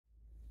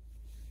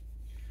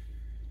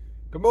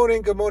Good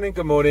morning, good morning,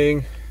 good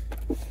morning.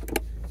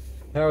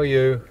 How are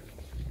you?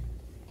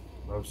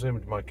 I've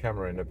zoomed my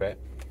camera in a bit.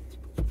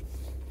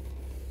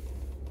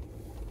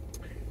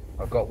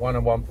 I've got 1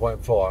 and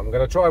 1.4. I'm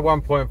going to try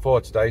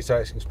 1.4 today, so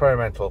it's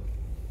experimental.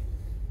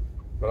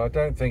 But I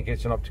don't think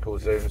it's an optical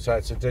zoom, so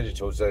it's a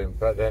digital zoom.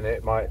 But then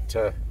it might,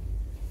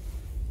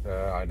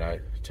 I know,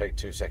 take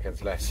 2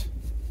 seconds less.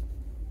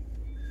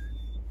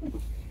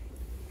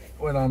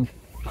 When I'm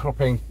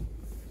cropping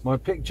my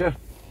picture,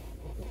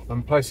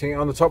 I'm placing it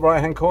on the top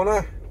right hand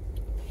corner.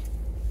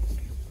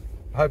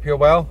 I hope you're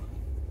well.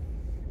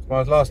 It's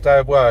my last day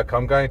of work.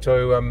 I'm going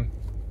to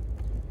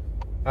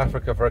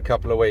Africa for a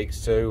couple of weeks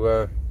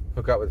to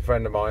hook up with a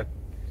friend of mine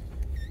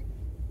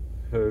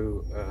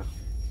who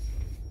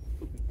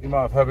you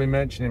might have heard me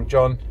mention him,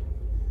 John.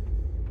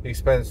 He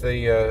spends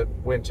the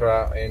winter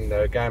out in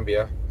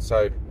Gambia,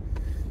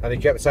 and he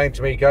kept saying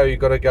to me, "Go, you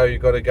got to go, you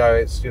got to go.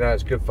 It's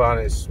it's good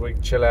fun. We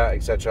can chill out,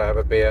 etc. Have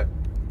a beer."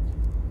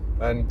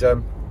 And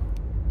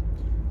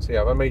see,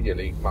 I've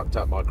immediately mucked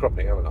up my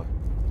cropping, haven't I?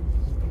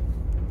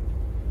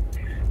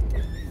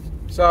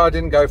 So I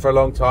didn't go for a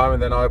long time,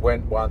 and then I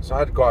went once. I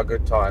had quite a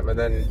good time, and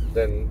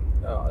then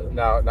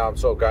now I'm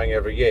sort of going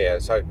every year.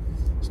 So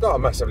it's not a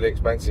massively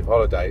expensive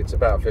holiday. It's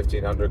about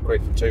 1,500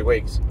 quid for 2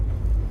 weeks,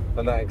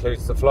 and that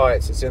includes the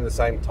flights. It's in the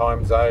same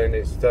time zone.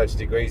 It's 30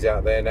 degrees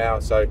out there now,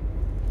 so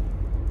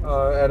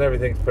and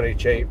everything's pretty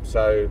cheap.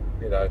 So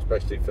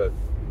especially for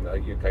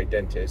UK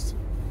dentists.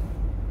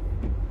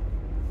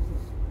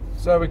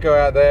 So we go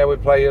out there, we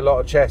play a lot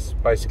of chess,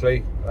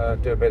 basically,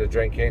 do a bit of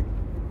drinking,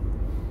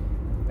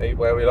 eat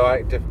where we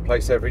like, different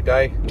place every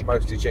day,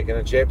 mostly chicken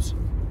and chips,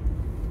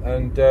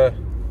 and a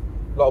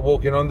lot of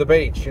walking on the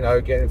beach,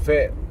 getting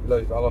fit. I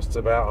lost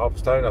about half a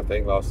stone, I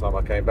think, last time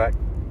I came back.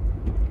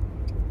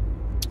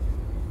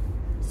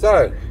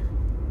 So,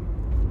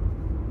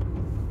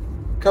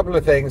 a couple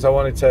of things I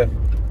wanted to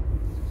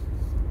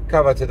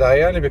cover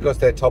today, only because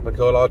they're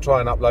topical. I'll try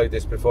and upload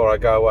this before I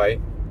go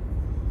away.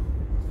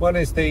 One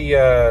is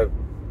the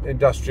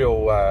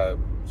industrial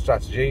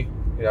strategy,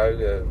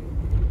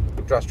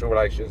 industrial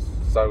relations,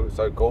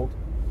 so called.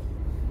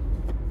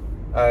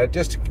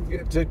 Just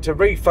to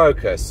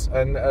refocus,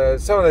 and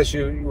some of this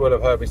you will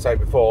have heard me say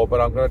before, but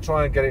I'm going to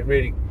try and get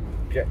it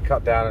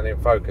cut down and in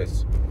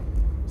focus,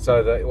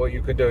 so that what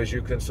you can do is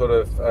you can sort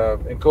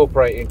of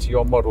incorporate into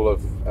your model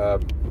of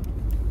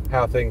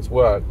how things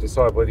work,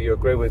 decide whether you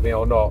agree with me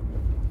or not.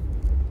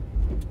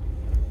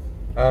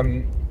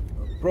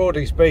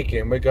 Broadly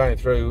speaking, we're going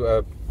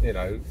through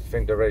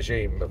fin de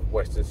regime of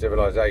Western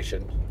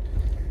civilization.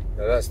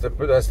 That's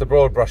the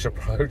broad brush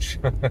approach.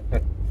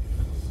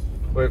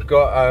 We've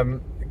got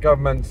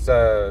governments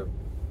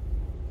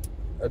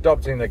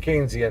adopting the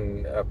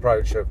Keynesian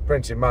approach of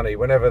printing money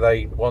whenever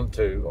they want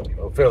to,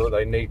 or feel that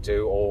they need to,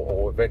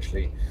 or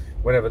eventually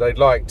whenever they'd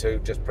like to,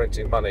 just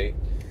printing money.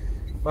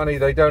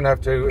 They don't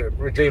have to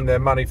redeem their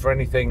money for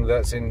anything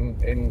that's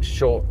in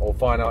short or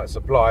finite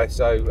supply,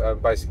 so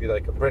basically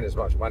they can print as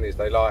much money as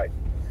they like.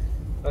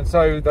 And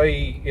so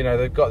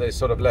they've got this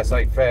sort of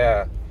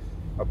laissez-faire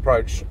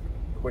approach,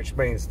 which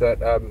means that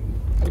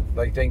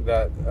they think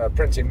that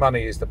printing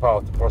money is the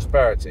path to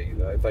prosperity,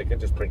 if they can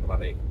just print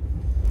money.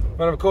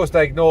 But of course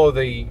they ignore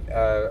the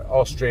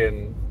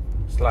Austrian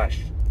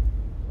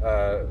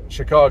 /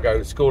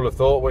 Chicago school of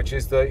thought, which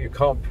is that you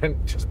can't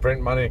just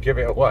print money and give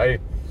it away,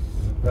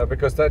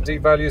 because that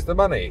devalues the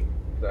money.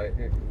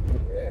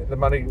 The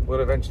money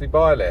will eventually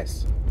buy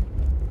less,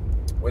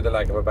 with a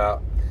lag of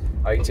about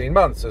 18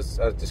 months, as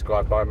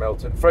described by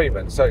Milton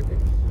Friedman. So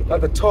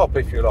at the top,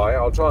 if you like,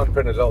 I'll try and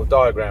print a little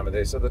diagram of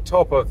this. At the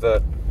top of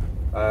the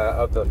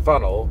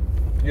funnel,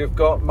 you've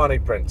got money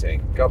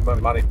printing,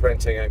 government money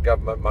printing, and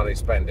government money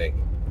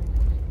spending,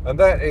 and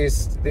that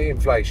is the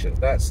inflation.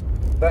 That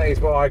is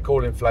what I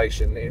call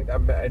inflation.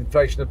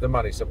 Inflation of the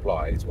money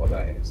supply is what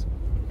that is.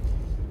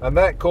 And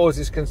that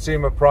causes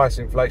consumer price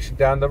inflation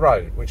down the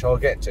road, which I'll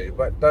get to,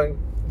 but don't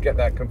get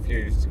that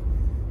confused.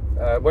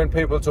 When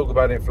people talk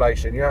about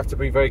inflation, you have to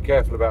be very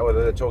careful about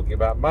whether they're talking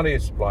about money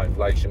supply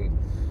inflation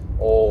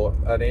or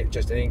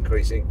just an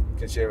increase in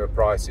consumer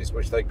prices,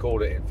 which they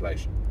call it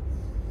inflation.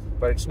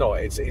 But it's not,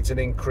 it's an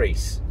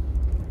increase.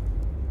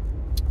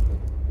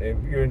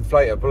 You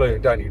inflate a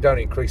balloon, don't you? You don't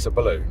increase a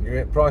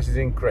balloon. Prices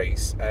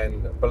increase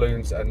and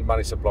balloons and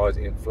money supplies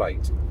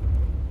inflate.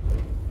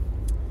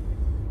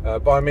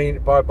 By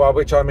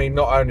which I mean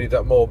not only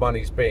that more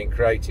money is being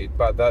created,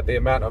 but that the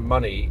amount of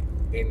money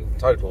in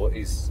total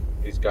is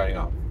going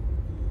up.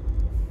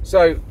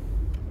 So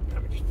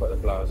let me just put the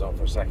blowers on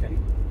for a second.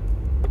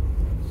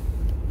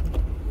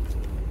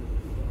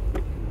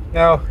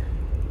 Now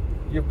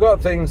you've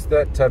got things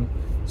that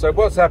so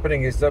what's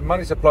happening is that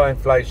money supply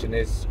inflation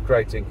is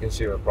creating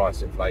consumer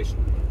price inflation,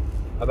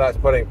 and that's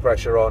putting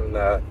pressure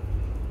on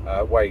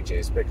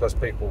wages, because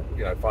people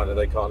find that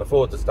they can't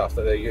afford the stuff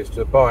that they're used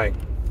to buying.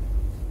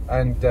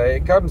 And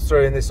it comes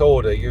through in this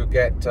order. You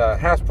get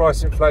house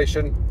price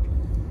inflation,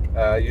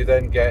 you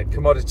then get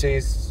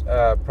commodities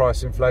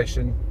price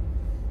inflation,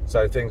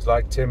 so things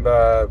like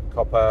timber,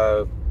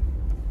 copper,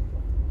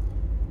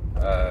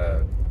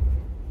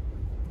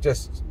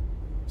 just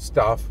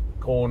stuff,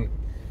 corn,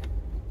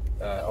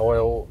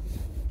 oil,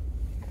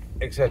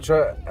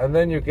 etc. And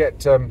then you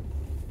get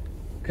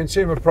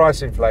consumer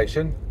price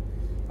inflation,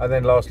 and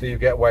then lastly you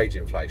get wage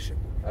inflation,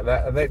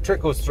 and it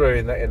trickles through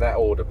in that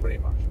order pretty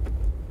much.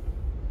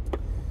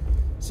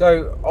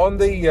 So on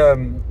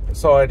the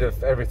side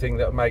of everything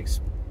that makes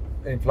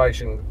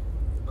inflation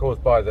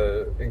caused by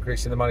the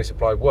increase in the money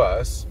supply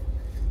worse,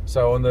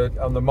 so on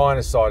the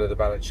minus side of the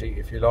balance sheet,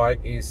 if you like,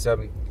 is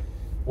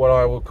what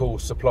I will call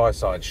supply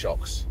side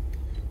shocks.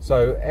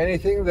 So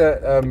anything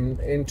that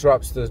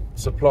interrupts the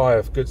supply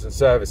of goods and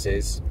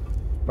services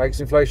makes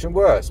inflation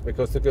worse,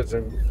 because the goods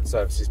and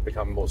services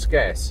become more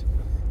scarce,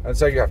 and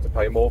so you have to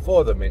pay more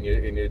for them in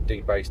your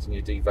debased and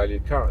your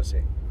devalued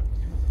currency.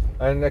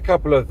 And a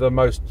couple of the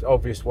most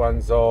obvious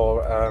ones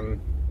are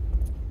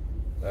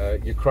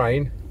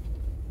Ukraine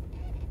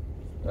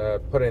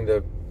putting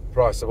the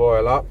price of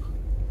oil up,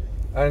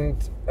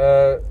 and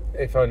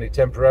if only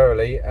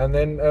temporarily, and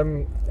then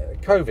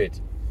COVID,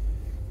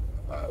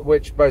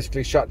 which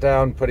basically shut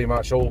down pretty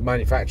much all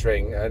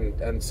manufacturing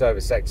and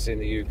service sectors in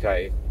the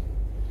UK.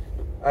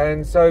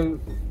 And so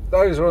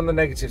those are on the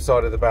negative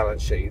side of the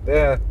balance sheet.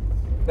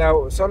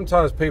 Now,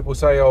 sometimes people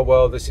say, oh,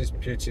 well, this is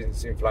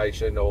Putin's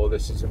inflation, or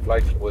this is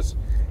inflation was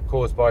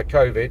caused by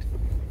COVID.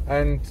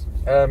 And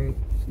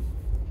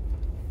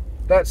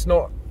that's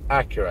not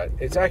accurate.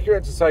 It's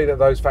accurate to say that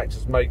those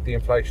factors make the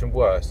inflation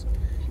worse.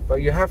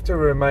 But you have to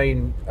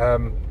remain,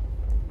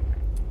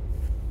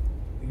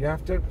 you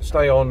have to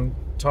stay on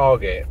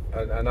target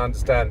and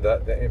understand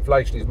that the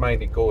inflation is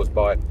mainly caused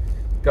by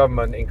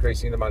government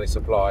increasing the money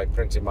supply,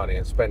 printing money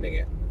and spending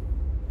it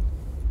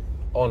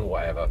on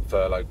whatever,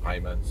 furlough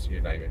payments,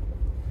 you name it.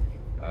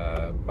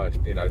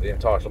 Most, the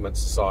entitlement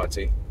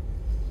society,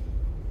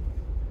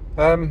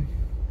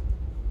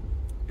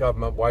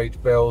 government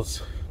wage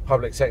bills,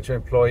 public sector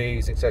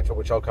employees, etc.,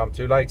 which I'll come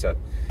to later.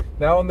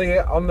 Now, on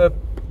the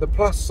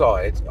plus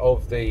side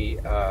of the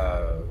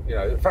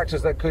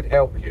factors that could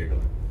help you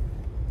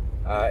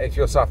if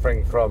you're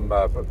suffering from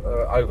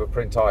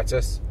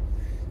overprintitis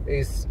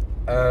is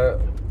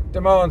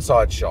demand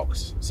side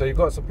shocks. So you've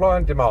got supply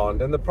and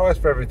demand, and the price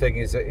for everything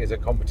is a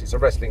competition. It's a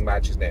wrestling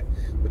match, isn't it,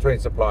 between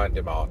supply and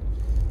demand.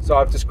 So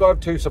I've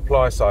described two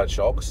supply side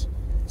shocks.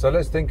 So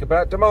let's think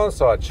about demand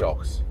side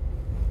shocks.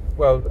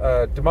 Well,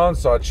 demand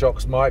side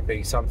shocks might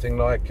be something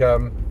like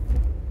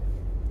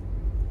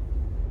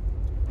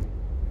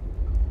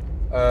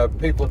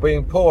people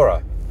being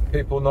poorer,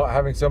 people not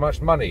having so much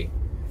money,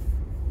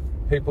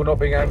 people not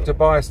being able to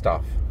buy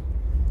stuff.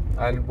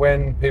 And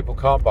when people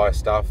can't buy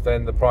stuff,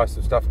 then the price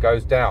of stuff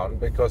goes down,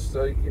 because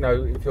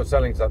if you're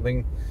selling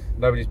something,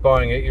 nobody's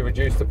buying it, you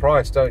reduce the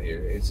price, don't you?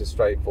 It's a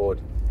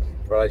straightforward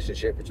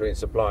relationship between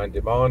supply and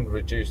demand.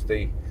 Reduce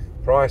the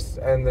price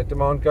and the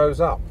demand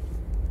goes up.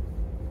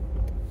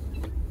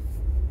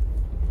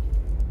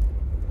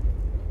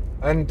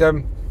 And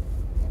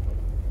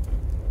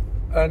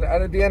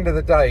at the end of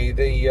the day,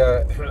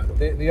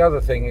 the other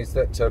thing is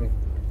that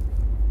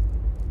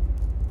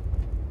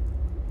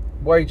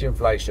wage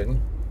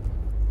inflation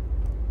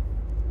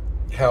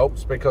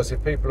helps, because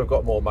if people have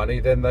got more money,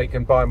 then they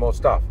can buy more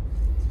stuff.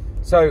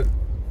 So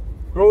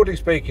broadly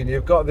speaking,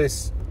 you've got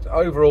this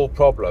overall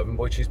problem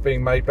which is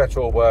being made better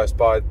or worse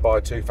by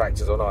two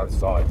factors on either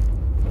side.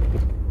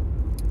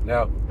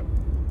 Now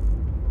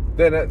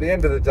then, at the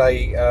end of the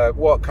day,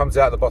 what comes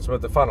out the bottom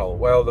of the funnel?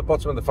 Well, the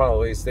bottom of the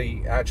funnel is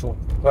the actual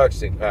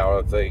purchasing power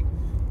of the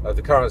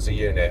currency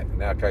unit,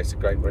 in our case the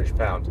Great British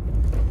Pound.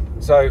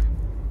 So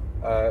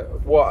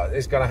what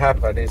is going to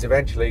happen is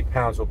eventually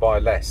pounds will buy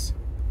less.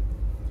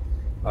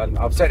 And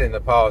I've said in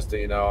the past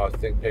that I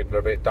think people are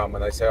a bit dumb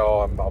when they say,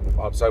 oh,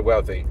 I'm so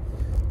wealthy,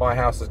 my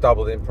house has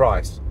doubled in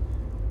price,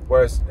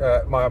 whereas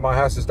my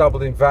house has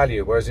doubled in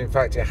value, whereas in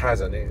fact it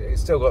hasn't.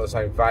 It's still got the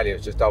same value,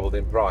 it's just doubled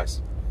in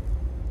price,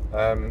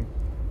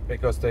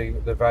 because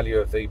the value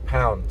of the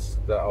pounds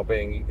that are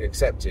being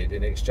accepted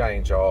in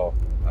exchange are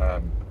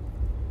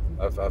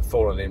have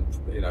fallen in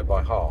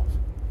by half.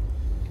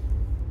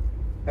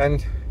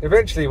 And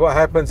eventually what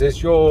happens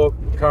is your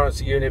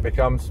currency unit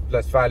becomes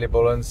less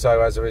valuable, and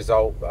so as a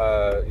result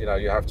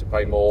you have to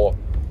pay more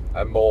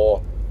and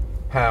more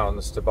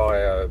pounds to buy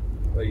a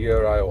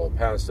euro, or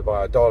pounds to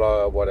buy a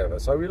dollar, or whatever.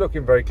 So we're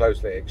looking very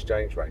closely at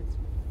exchange rates.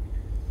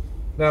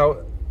 Now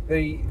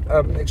the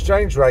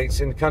exchange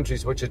rates in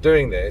countries which are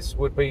doing this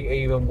would be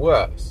even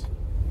worse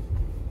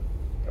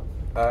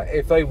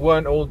if they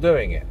weren't all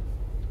doing it,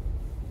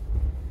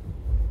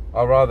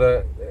 or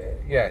rather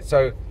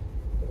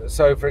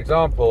so for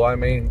example, I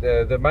mean,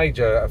 the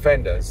major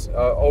offenders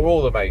are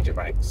all the major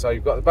banks. So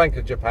you've got the Bank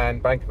of Japan,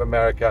 Bank of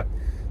America,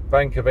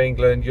 Bank of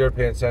England,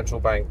 European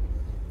Central Bank.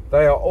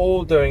 They are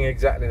all doing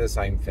exactly the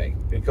same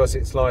thing, because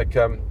it's like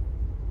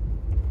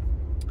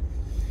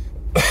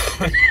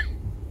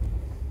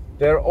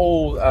they're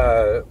all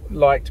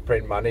like to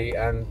print money,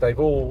 and they've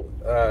all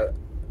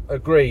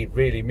agreed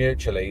really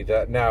mutually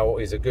that now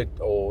is a good,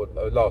 or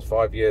the last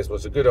 5 years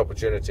was a good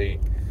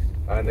opportunity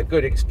and a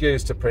good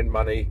excuse to print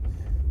money.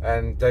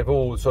 And they've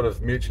all sort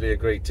of mutually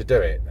agreed to do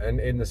it.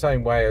 And in the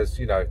same way as,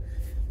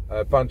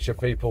 a bunch of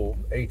people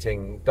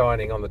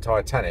dining on the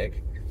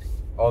Titanic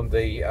on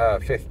the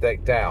 5th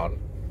deck down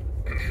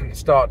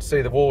start to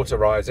see the water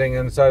rising,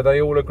 and so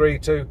they all agree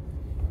to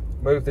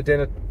move the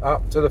dinner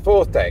up to the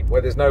 4th deck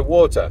where there's no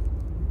water,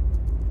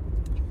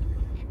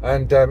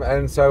 and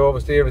so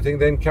obviously everything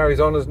then carries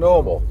on as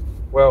normal.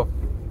 Well,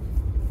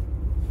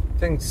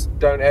 things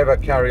don't ever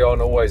carry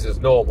on always as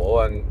normal,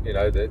 and you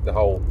know the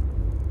whole,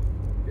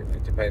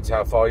 it depends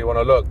how far you want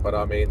to look, but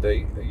I mean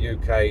the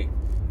UK,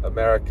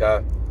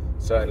 America,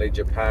 certainly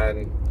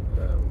Japan,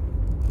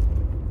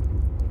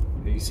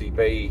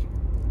 ECB,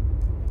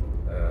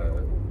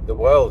 the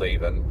world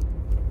even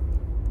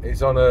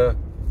is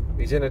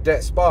in a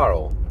debt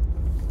spiral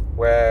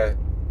where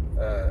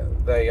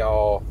they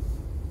are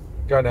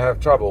going to have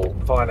trouble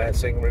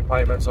financing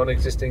repayments on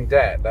existing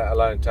debt, let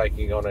alone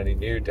taking on any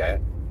new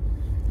debt.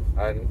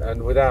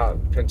 And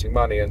without printing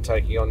money and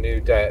taking on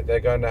new debt, they're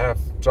going to have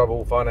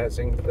trouble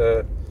financing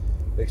the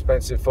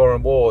expensive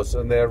foreign wars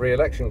and their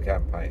re-election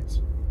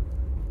campaigns.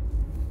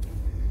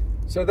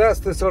 So that's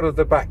the sort of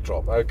the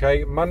backdrop,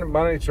 okay?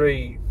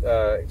 Monetary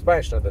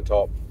expansion at the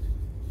top,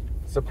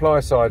 supply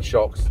side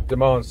shocks,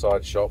 demand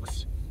side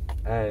shocks,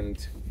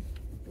 and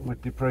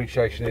with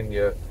depreciation in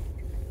your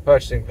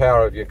purchasing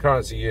power of your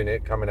currency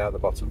unit coming out the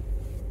bottom.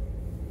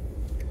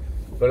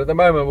 But at the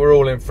moment we're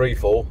all in free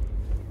fall,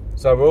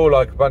 so we're all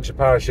like a bunch of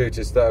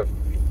parachutists that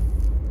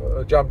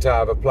have jumped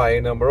out of a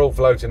plane, and we're all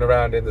floating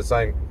around in the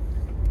same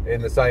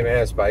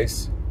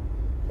airspace,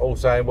 all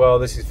saying, well,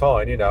 this is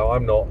fine, you know,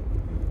 I'm not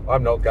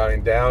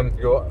going down,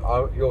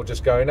 you're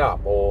just going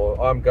up,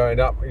 or I'm going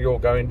up, you're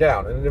going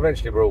down, and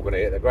eventually we're all going to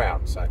hit the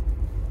ground. So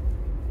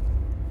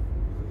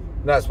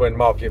that's when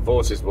market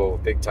forces will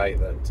dictate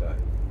that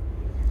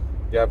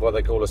you have what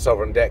they call a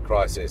sovereign debt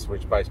crisis,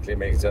 which basically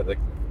means that the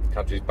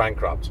country's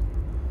bankrupt.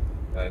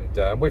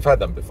 And we've had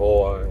them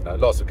before. You know,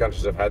 lots of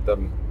countries have had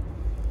them.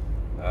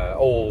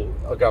 All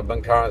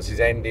government currencies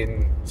end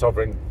in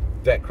sovereign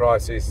debt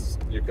crisis.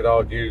 You could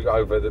argue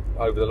over the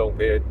long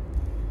period.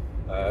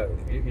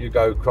 You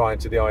go crying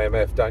to the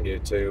IMF, don't you,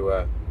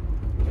 to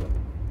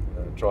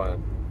try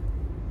and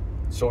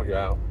sort you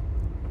out.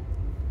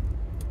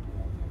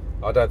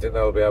 I don't think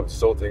they'll be able to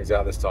sort things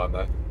out this time,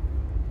 though.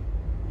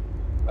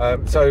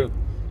 So,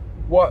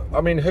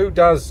 who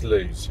does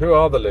lose? Who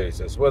are the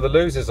losers? Well, the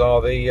losers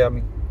are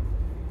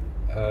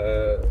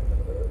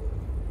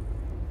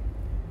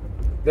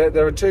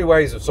there are two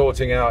ways of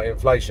sorting out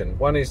inflation.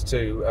 One is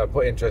to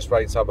put interest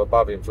rates up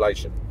above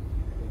inflation,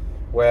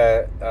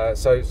 where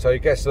so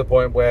it gets to the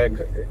point where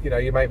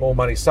you make more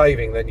money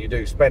saving than you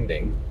do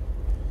spending,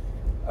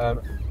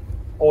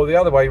 or the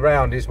other way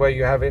round is where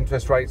you have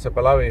interest rates are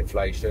below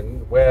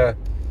inflation, where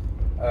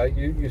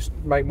you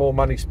make more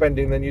money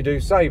spending than you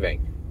do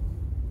saving.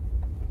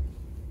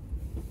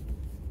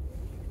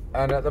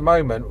 And at the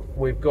moment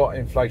we've got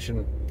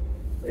inflation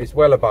is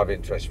well above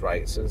interest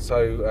rates, and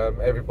so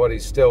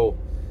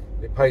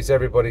it pays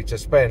everybody to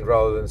spend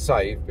rather than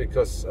save,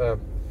 because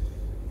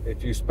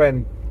if you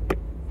spend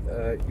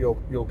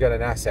you'll get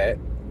an asset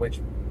which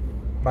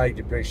may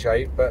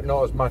depreciate, but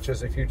not as much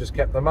as if you just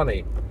kept the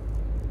money.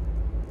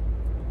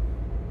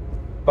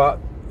 But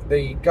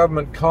the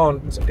government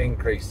can't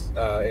increase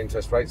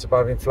interest rates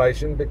above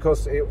inflation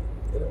because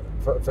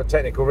for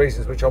technical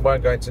reasons which I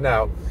won't go into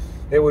now,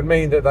 it would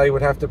mean that they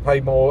would have to pay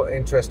more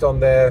interest on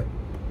their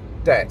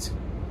debt,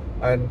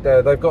 and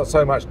they've got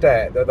so much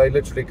debt that they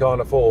literally can't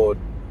afford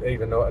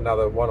even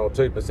another 1 or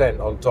 2%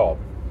 on top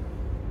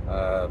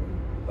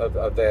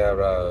of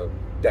their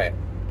debt.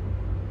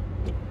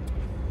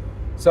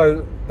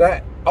 So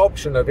that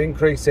option of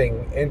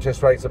increasing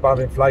interest rates above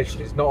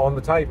inflation is not on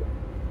the table,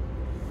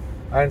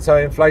 and so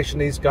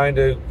inflation is going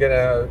to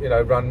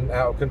run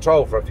out of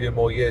control for a few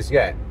more years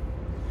yet,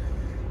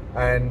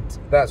 and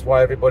that's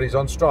why everybody's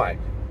on strike,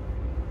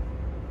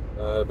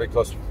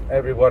 because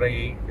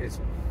everybody is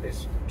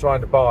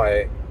trying to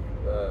buy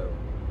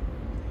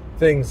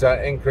things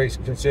that increase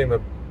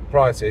consumer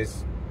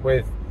prices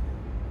with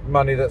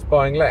money that's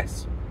buying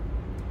less.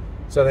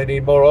 So they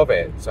need more of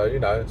it. So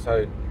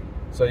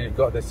so you've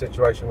got this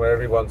situation where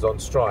everyone's on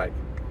strike.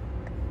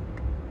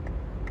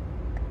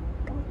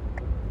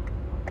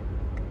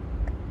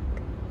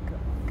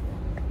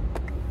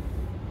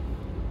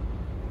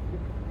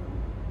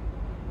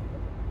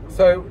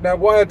 So now,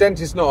 why are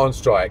dentists not on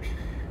strike?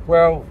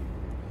 Well,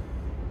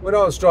 we're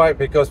not on strike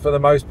because for the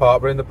most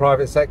part we're in the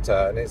private sector,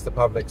 and it's the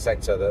public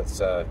sector that's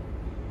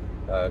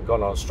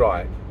gone on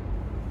strike.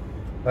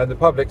 And the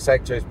public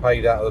sector is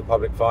paid out of the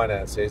public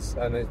finances,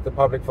 and it's the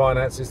public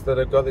finances that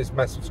have got this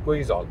massive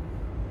squeeze on.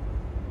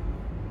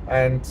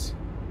 And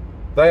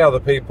they are the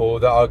people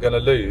that are going to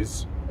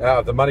lose out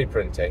of the money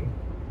printing.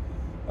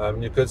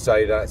 You could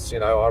say that's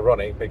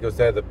ironic, because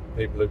they're the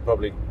people who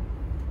probably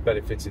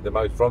benefited the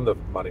most from the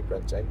money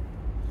printing.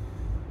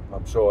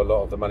 I'm sure a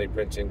lot of the money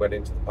printing went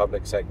into the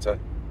public sector.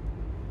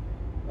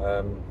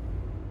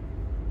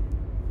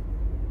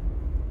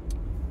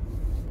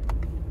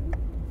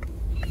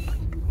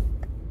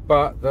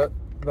 But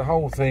the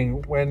whole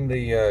thing, when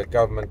the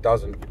government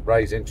doesn't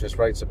raise interest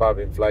rates above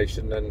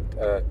inflation, and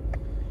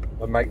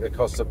and make the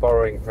cost of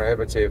borrowing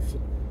prohibitive,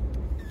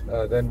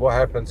 then what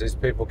happens is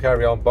people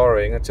carry on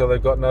borrowing until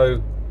they've got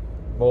no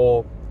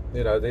more,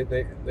 you know,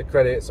 the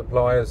credit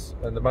suppliers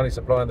and the money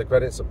supply and the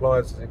credit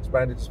suppliers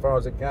expanded as far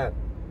as it can.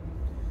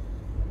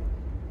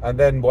 And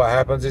then what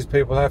happens is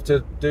people have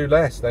to do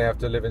less. They have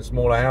to live in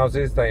smaller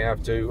houses. They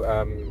have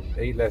to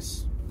eat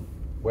less.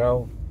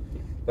 Well,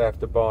 they have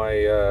to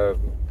buy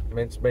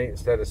mincemeat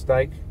instead of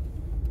steak.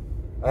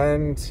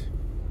 And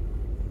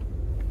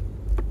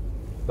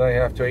they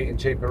have to eat in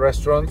cheaper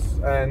restaurants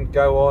and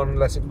go on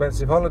less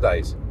expensive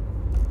holidays.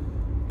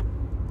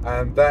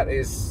 And that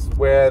is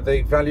where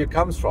the value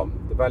comes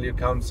from. The value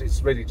comes,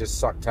 it's really just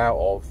sucked out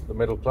of the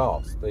middle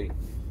class. The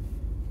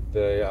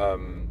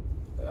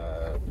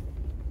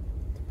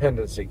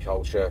dependency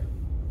culture,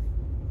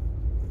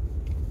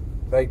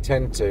 they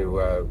tend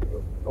to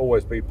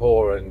always be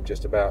poor and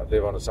just about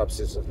live on a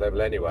subsistence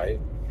level anyway.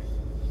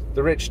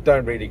 The rich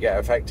don't really get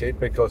affected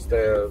because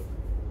they're,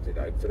 you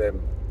know, for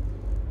them,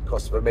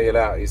 cost of a meal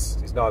out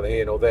is neither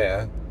here nor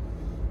there.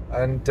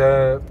 And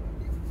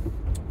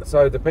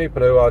so the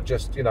people who are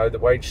just, you know, the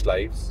wage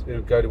slaves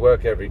who go to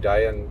work every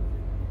day and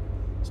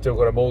still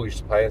got a mortgage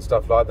to pay and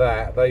stuff like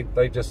that,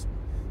 they just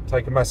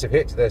take a massive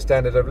hit to their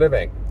standard of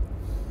living.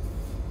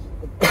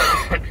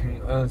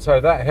 And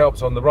so that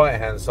helps on the right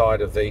hand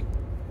side of the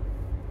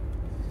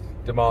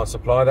demand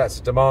supply. That's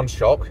a demand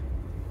shock.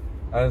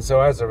 And so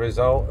as a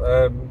result,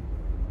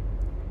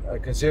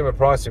 consumer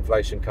price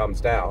inflation comes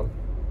down,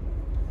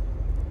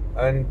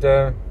 and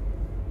the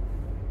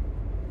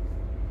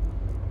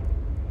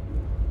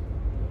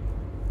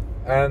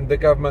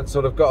government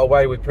sort of got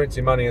away with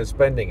printing money and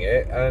spending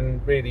it,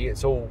 and really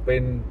it's all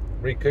been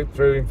recouped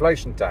through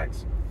inflation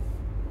tax.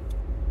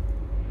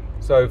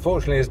 So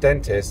fortunately, as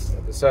dentists,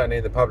 certainly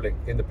in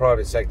the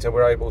private sector,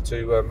 we're able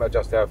to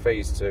adjust our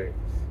fees to,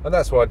 and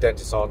that's why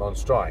dentists aren't on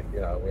strike.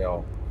 You know, we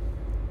are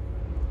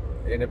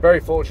in a very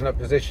fortunate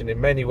position in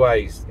many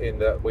ways, in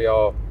that we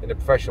are in a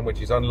profession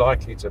which is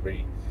unlikely to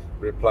be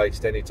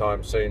replaced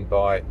anytime soon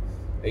by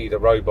either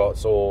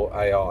robots or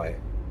AI.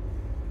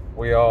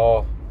 We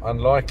are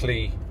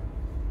unlikely,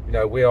 you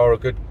know, we are a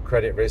good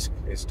credit risk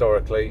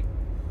historically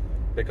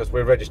because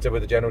we're registered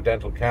with the General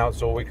Dental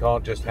Council. We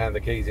can't just hand the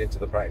keys into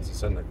the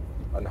practice and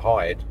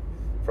hide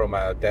from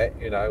our debt.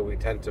 You know, we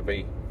tend to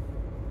be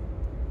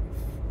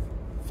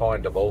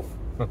findable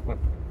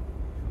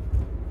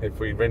if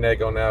we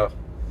renege on our,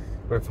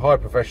 with high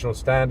professional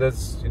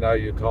standards. You know,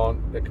 you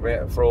can't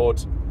commit a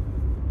fraud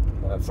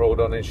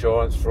on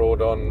insurance,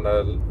 fraud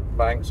on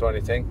banks or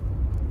anything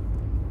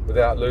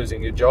without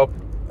losing your job,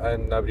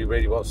 and nobody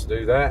really wants to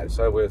do that.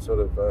 So we're sort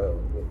of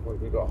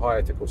we've got high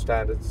ethical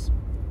standards,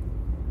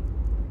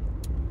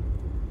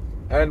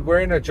 and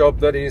we're in a job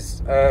that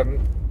is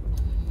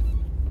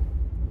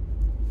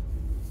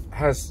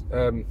has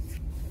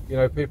you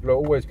know, people are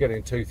always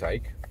getting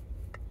toothache,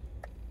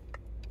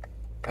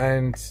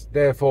 and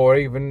therefore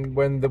even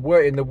when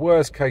in the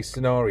worst case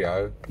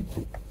scenario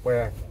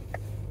where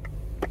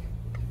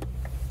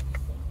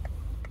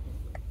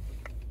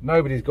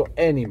nobody's got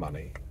any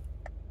money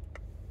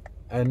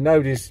and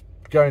nobody's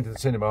going to the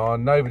cinema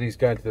and nobody's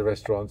going to the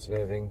restaurants and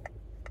everything,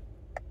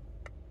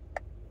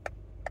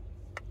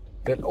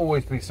 there'll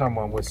always be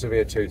someone with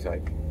severe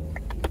toothache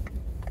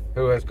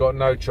who has got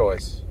no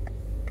choice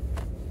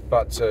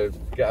but to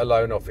get a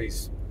loan off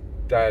his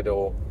dad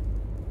or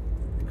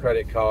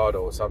credit card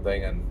or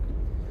something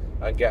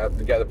and get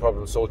the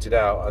problem sorted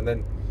out. And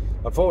then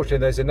unfortunately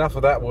there's enough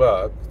of that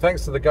work,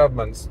 thanks to the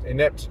government's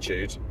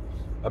ineptitude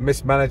and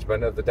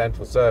mismanagement of the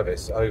dental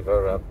service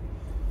over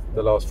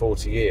the last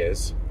 40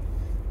 years.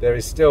 There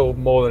is still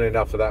more than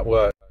enough of that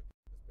work,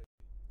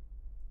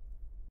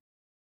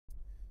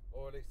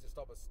 or at least to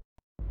stop us,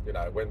 you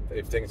know,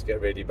 if things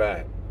get really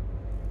bad.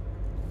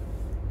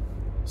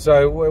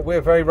 So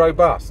we're very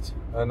robust,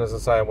 and as I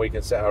say, we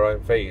can set our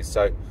own fees,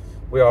 so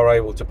we are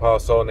able to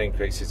pass on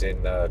increases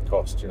in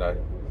cost. You know,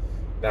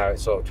 now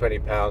it's sort of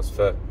 £20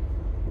 for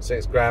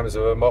 6 grams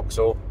of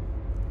amoxil.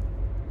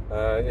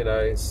 You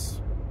know,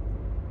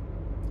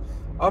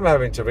 I'm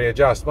having to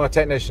readjust. My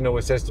technician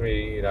always says to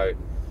me, you know,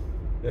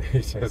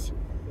 he says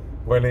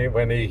when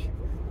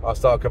I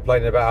start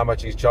complaining about how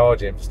much he's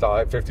charging,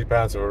 start at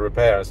 £50 for a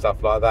repair and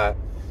stuff like that,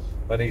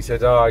 and he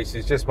said,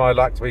 it's just my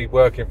luck to be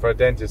working for a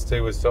dentist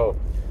who was sort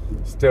of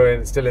still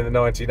in the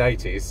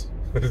 1980s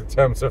in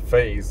terms of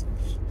fees.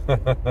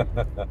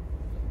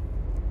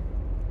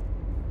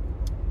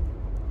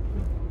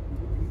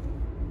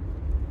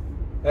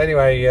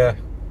 Anyway,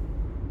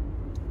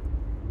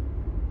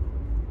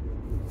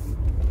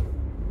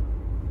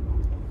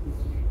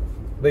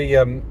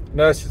 the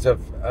nurses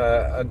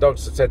and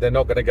doctors have said they're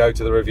not going to go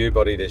to the review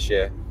body this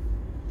year.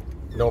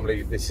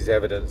 Normally this is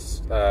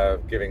evidence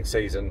giving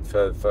season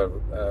for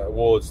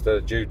awards that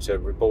are due to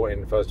report in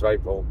the 1st of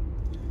April,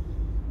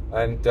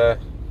 and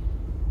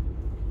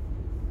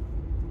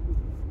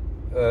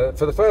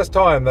for the first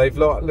time they've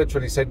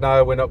literally said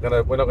no, we're not going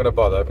to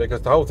bother,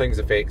 because the whole thing's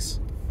a fix.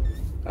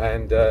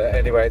 And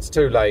anyway, it's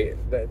too late.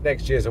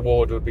 Next year's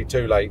award would be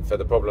too late for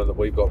the problem that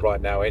we've got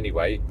right now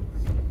anyway.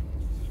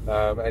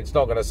 It's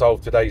not going to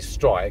solve today's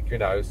strike, you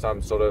know,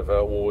 some sort of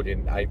award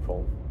in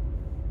April.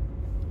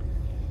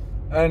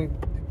 And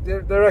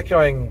they're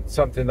echoing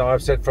something that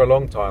I've said for a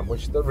long time,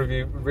 which the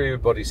review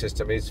body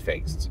system is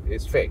fixed.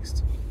 It's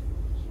fixed.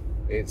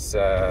 It's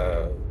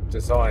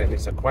designed,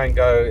 it's a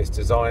quango, it's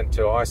designed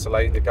to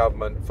isolate the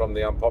government from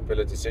the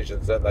unpopular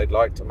decisions that they'd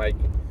like to make,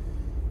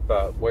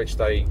 but which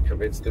they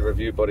convince the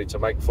review body to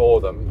make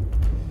for them.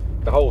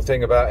 The whole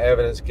thing about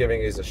evidence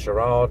giving is a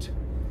charade.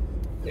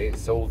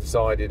 It's all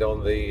decided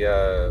on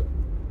the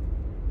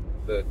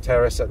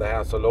terrace at the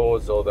House of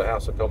Lords or the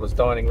House of Commons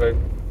dining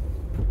room.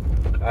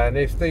 And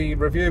if the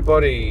review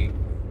body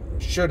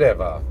should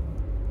ever,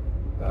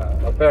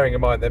 bearing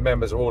in mind their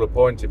members are all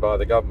appointed by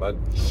the government,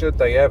 should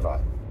they ever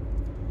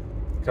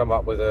come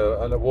up with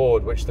an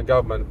award which the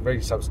government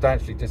really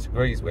substantially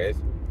disagrees with,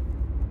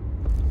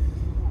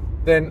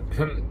 then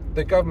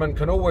the government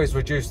can always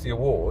reduce the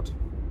award,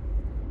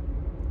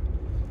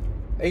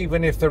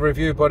 even if the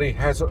review body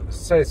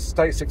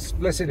states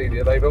explicitly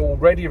that they've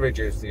already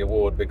reduced the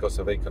award because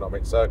of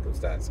economic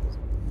circumstances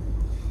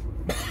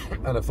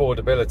and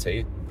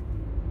affordability.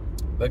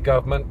 The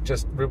government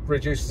just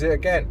reduces it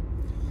again.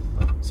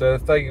 So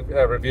if the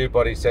review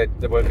body said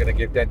that we're going to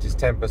give dentists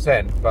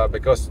 10%, but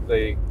because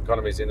the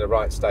economy is in the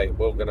right state,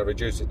 we're going to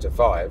reduce it to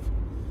 5%,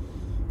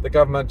 the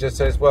government just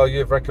says, well,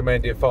 you've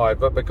recommended 5%,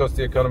 but because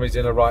the economy is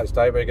in the right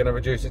state, we're going to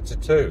reduce it to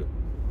 2%.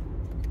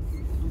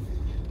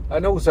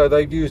 And also,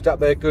 they've used up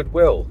their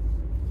goodwill.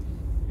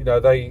 You know,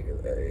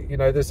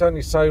 there's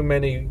only so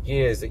many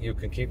years that you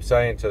can keep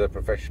saying to the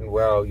profession,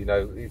 well, you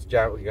know, it's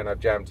jam, you're going to have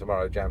jam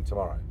tomorrow, jam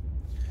tomorrow.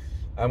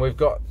 And we've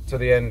got to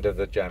the end of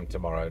the jam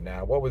tomorrow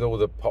now. What with all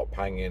the pot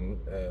banging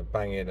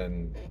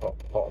and pot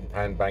and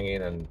pan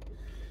banging, and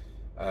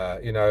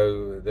you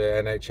know, the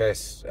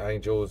NHS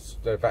angels,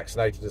 they've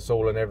vaccinated us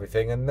all and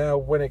everything. And now,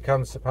 when it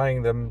comes to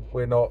paying them,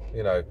 we're not.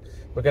 You know,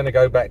 we're going to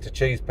go back to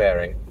cheese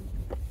pairing.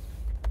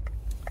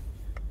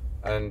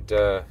 And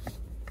there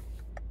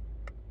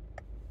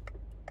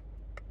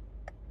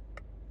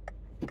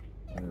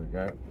we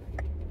go.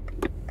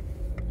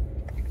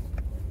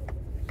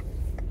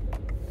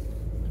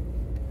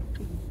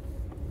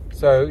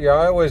 So yeah,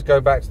 I always go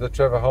back to the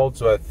Trevor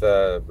Holdsworth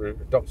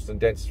Doctors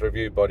and Dentists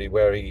Review Body,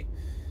 where he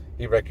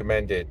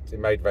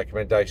made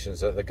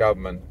recommendations that the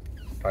government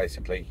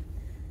basically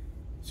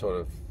sort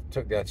of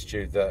took the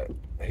attitude that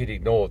he'd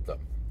ignored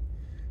them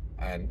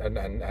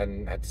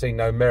and had seen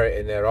no merit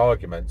in their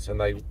arguments, and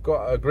they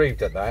got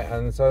aggrieved at that,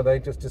 and so they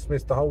just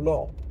dismissed the whole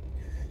lot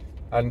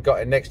and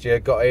got in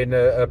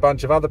a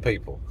bunch of other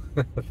people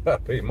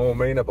that'd be more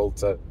amenable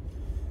to,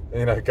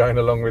 you know, going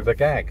along with the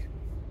gag.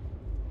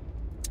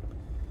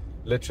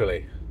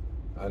 Literally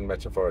and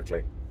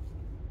metaphorically.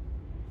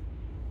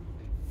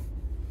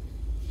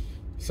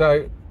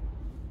 So,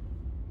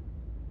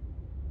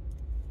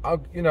 I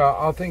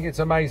think it's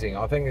amazing.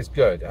 I think it's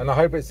good, and I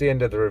hope it's the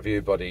end of the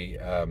review body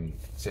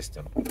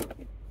system.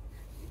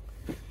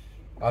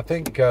 I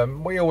think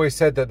we always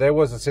said that there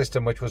was a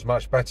system which was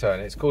much better,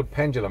 and it's called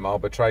Pendulum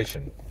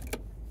Arbitration,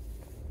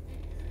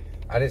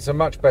 and it's a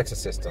much better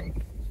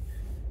system.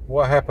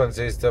 What happens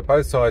is that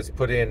both sides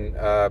put in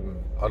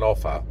an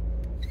offer,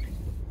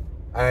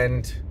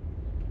 and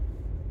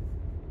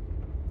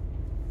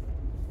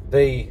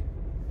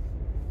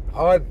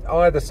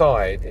either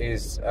side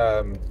is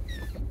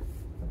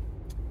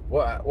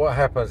what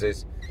happens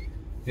is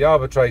the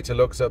arbitrator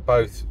looks at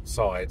both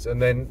sides,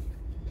 and then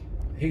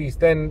he's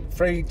then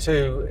free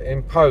to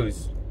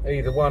impose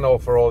either one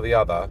offer or the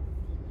other,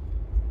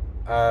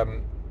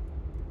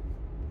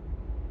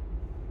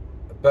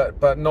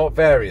 but not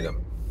vary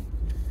them.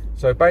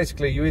 So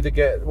basically, you either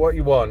get what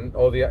you want,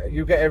 or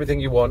you get everything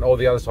you want, or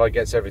the other side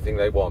gets everything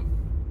they want.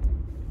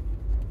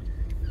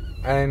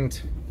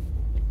 And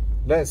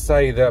let's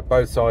say that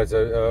both sides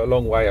are a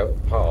long way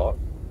apart,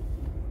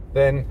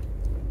 then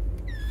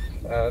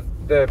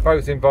they're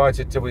both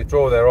invited to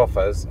withdraw their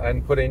offers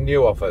and put in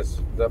new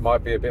offers that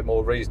might be a bit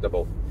more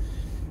reasonable,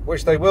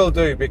 which they will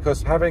do,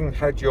 because having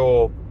had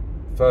your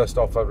first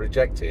offer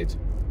rejected,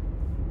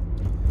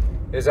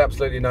 there's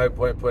absolutely no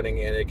point putting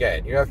it in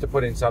again. You have to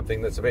put in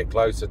something that's a bit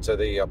closer to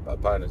the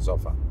opponent's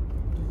offer.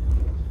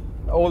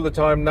 All the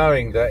time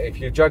knowing that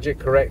if you judge it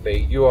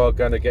correctly, you are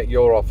going to get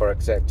your offer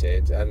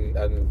accepted, and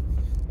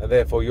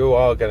therefore you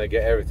are going to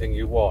get everything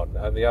you want,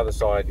 and the other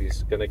side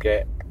is going to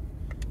get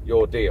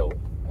your deal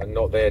and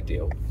not their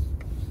deal.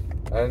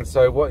 And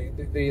so what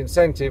the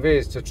incentive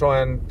is to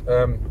try and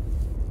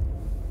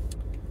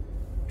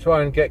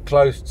get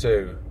close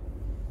to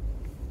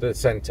the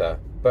centre,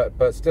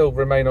 but still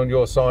remain on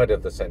your side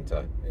of the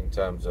centre in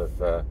terms of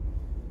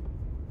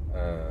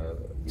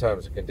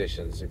terms and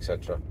conditions,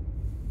 etc.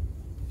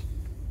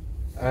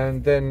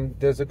 And then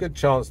there's a good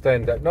chance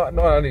then that not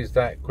only is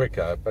that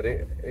quicker, but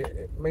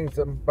it means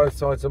that both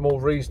sides are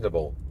more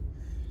reasonable,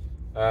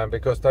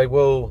 because they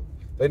know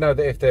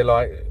that if they're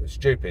like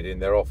stupid in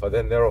their offer,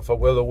 then their offer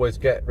will always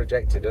get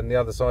rejected, and the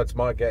other sides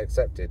might get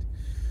accepted.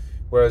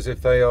 Whereas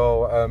if they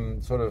are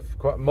sort of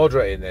quite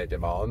moderate in their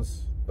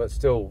demands, but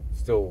still,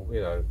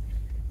 you know,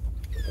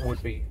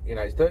 would be, you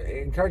know, it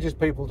encourages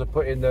people to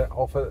put in the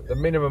offer, the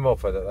minimum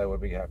offer that they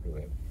would be happy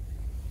with.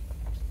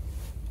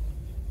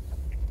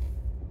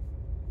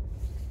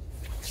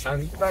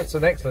 And that's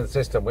an excellent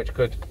system which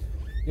could,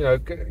 you know,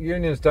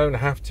 unions don't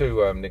have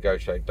to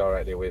negotiate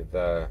directly with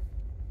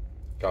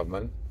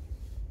government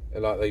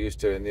like they used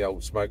to in the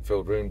old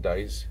smoke-filled room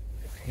days.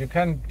 You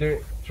can do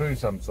it through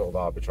some sort of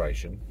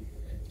arbitration,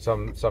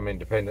 some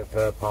independent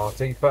third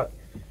party, but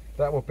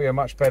that would be a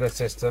much better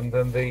system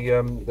than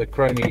the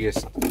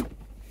cronyist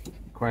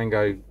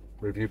Quango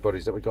review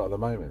bodies that we've got at the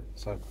moment.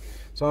 So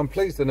I'm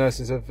pleased the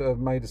nurses have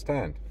made a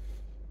stand.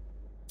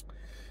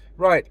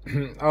 Right,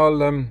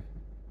 I'm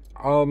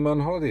on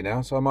holiday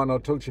now, so I might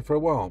not talk to you for a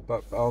while,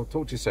 but I'll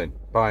talk to you soon.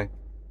 Bye.